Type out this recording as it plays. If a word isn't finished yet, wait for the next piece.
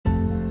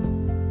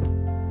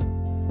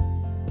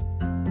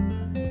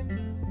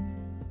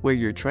Where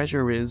your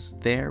treasure is,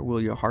 there will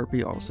your heart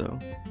be also.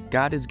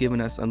 God has given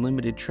us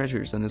unlimited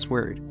treasures in His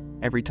Word.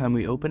 Every time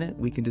we open it,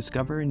 we can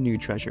discover a new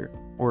treasure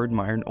or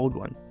admire an old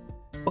one.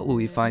 What will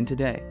we find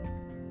today?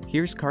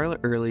 Here's Carla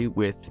Early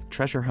with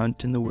Treasure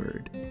Hunt in the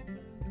Word.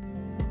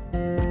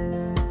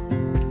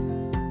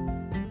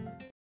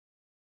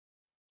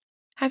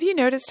 Have you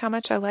noticed how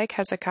much I like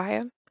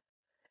Hezekiah?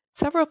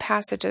 Several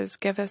passages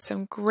give us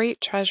some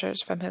great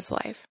treasures from his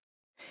life.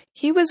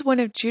 He was one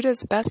of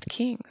Judah's best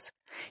kings.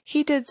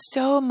 He did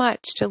so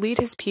much to lead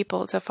his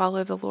people to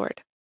follow the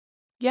Lord.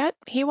 Yet,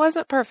 he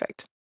wasn't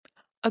perfect.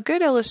 A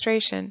good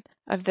illustration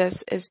of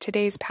this is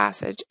today's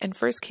passage in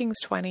 1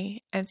 Kings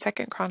 20 and 2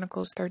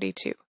 Chronicles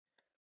 32.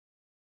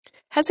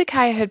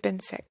 Hezekiah had been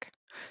sick,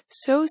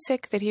 so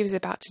sick that he was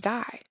about to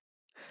die.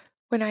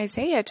 When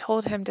Isaiah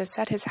told him to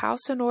set his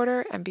house in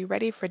order and be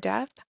ready for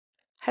death,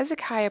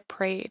 Hezekiah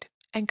prayed,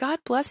 and God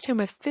blessed him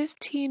with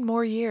 15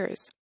 more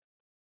years.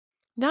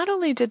 Not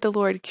only did the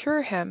Lord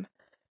cure him,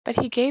 but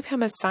He gave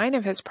him a sign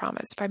of His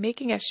promise by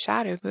making a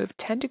shadow move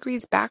 10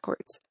 degrees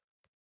backwards.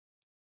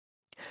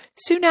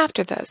 Soon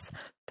after this,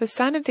 the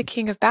son of the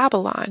king of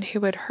Babylon,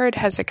 who had heard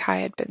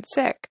Hezekiah had been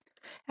sick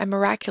and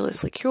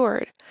miraculously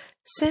cured,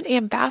 sent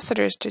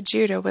ambassadors to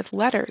Judah with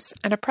letters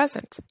and a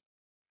present.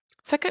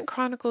 2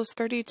 Chronicles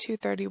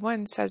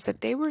 32:31 says that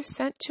they were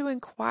sent to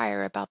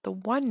inquire about the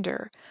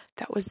wonder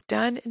that was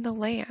done in the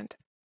land.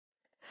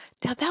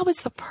 Now that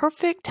was the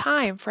perfect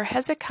time for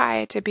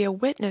Hezekiah to be a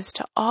witness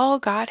to all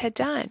God had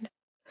done,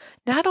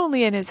 not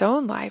only in his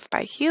own life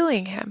by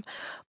healing him,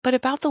 but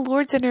about the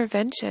Lord's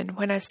intervention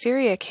when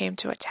Assyria came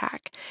to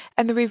attack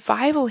and the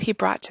revival He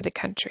brought to the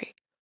country.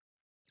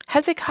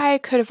 Hezekiah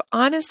could have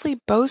honestly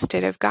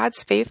boasted of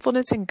God's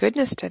faithfulness and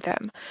goodness to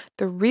them,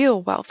 the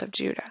real wealth of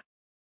Judah.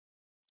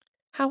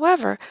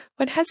 However,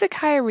 when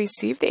Hezekiah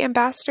received the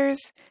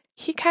ambassadors,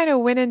 he kind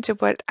of went into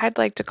what I'd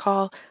like to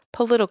call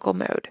political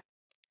mode.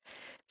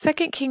 2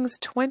 Kings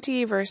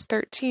 20 verse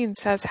 13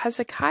 says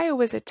Hezekiah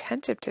was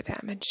attentive to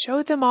them and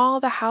showed them all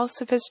the house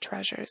of his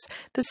treasures,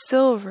 the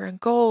silver and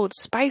gold,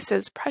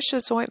 spices,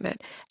 precious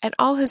ointment, and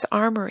all his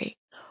armory,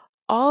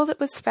 all that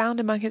was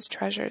found among his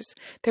treasures.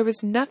 There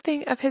was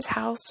nothing of his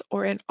house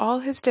or in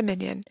all his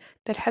dominion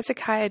that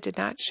Hezekiah did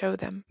not show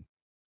them.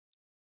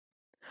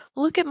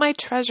 Look at my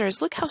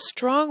treasures. Look how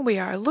strong we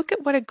are. Look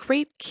at what a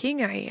great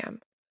king I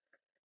am.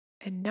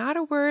 And not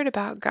a word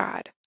about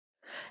God.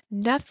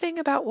 Nothing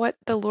about what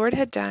the Lord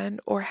had done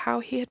or how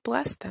He had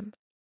blessed them.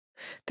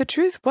 The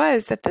truth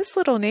was that this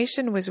little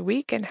nation was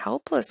weak and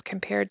helpless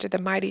compared to the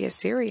mighty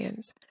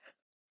Assyrians.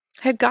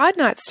 Had God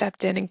not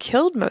stepped in and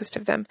killed most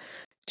of them,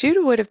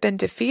 Judah would have been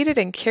defeated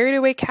and carried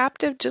away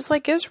captive just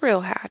like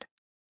Israel had.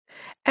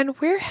 And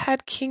where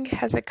had King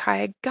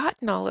Hezekiah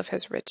gotten all of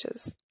his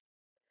riches?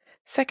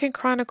 2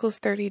 Chronicles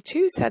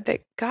 32 said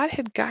that God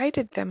had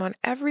guided them on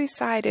every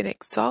side and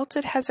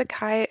exalted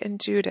Hezekiah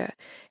and Judah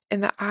in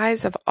the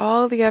eyes of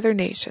all the other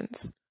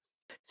nations,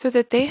 so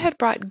that they had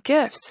brought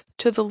gifts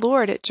to the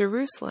Lord at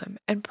Jerusalem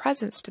and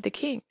presents to the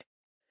king.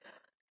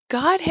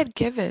 God had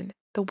given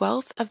the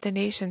wealth of the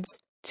nations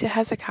to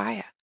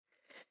Hezekiah.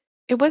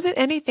 It wasn't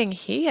anything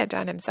he had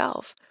done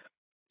himself.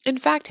 In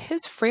fact,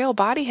 his frail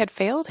body had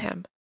failed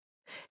him.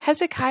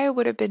 Hezekiah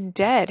would have been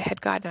dead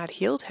had God not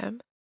healed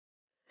him.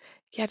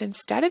 Yet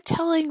instead of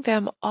telling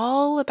them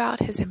all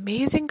about his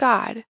amazing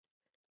God,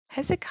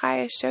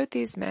 Hezekiah showed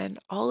these men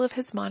all of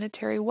his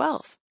monetary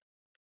wealth.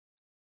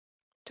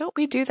 Don't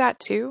we do that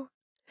too?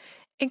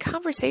 In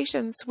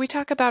conversations, we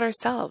talk about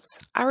ourselves,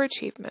 our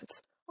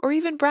achievements, or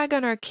even brag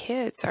on our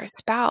kids, our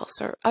spouse,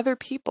 or other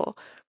people,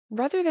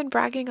 rather than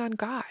bragging on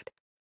God.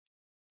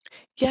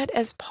 Yet,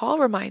 as Paul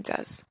reminds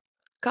us,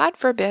 God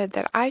forbid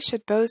that I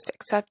should boast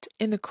except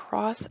in the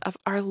cross of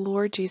our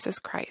Lord Jesus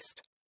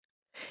Christ.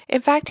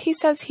 In fact, he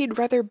says he'd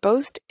rather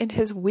boast in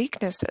his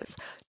weaknesses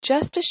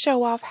just to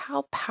show off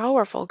how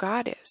powerful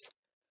God is.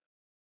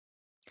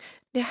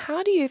 Now,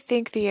 how do you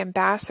think the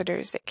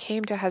ambassadors that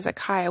came to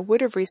Hezekiah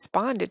would have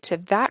responded to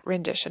that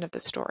rendition of the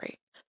story,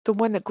 the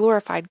one that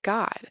glorified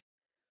God?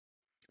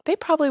 They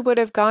probably would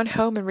have gone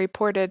home and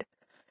reported,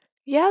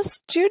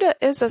 "Yes, Judah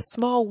is a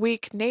small,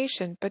 weak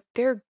nation, but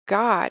their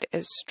God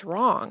is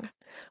strong.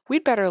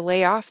 We'd better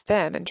lay off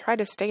them and try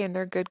to stay in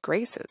their good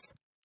graces."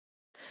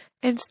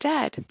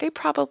 Instead, they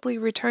probably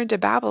returned to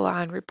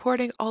Babylon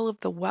reporting all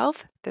of the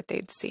wealth that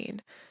they'd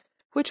seen,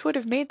 which would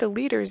have made the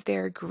leaders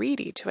there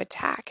greedy to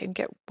attack and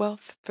get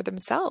wealth for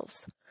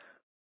themselves.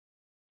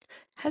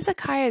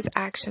 Hezekiah's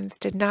actions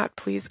did not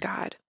please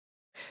God.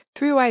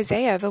 Through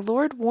Isaiah, the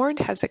Lord warned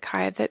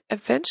Hezekiah that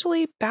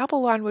eventually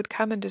Babylon would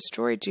come and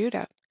destroy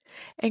Judah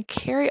and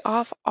carry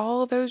off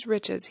all those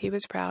riches he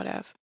was proud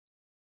of.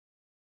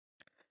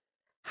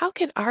 How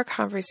can our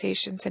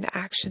conversations and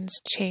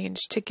actions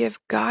change to give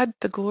God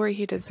the glory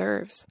He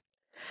deserves?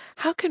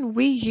 How can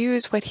we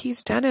use what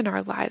He's done in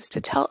our lives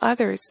to tell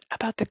others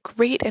about the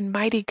great and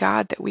mighty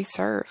God that we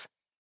serve?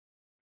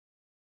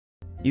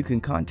 You can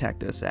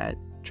contact us at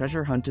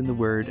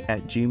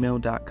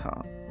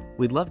treasurehuntintheword@gmail.com.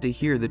 We'd love to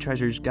hear the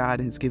treasures God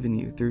has given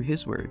you through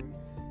His Word.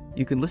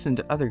 You can listen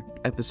to other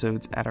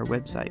episodes at our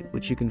website,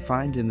 which you can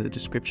find in the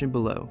description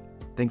below.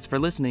 Thanks for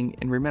listening,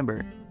 and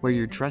remember, where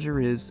your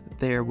treasure is,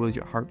 there will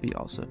your heart be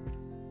also.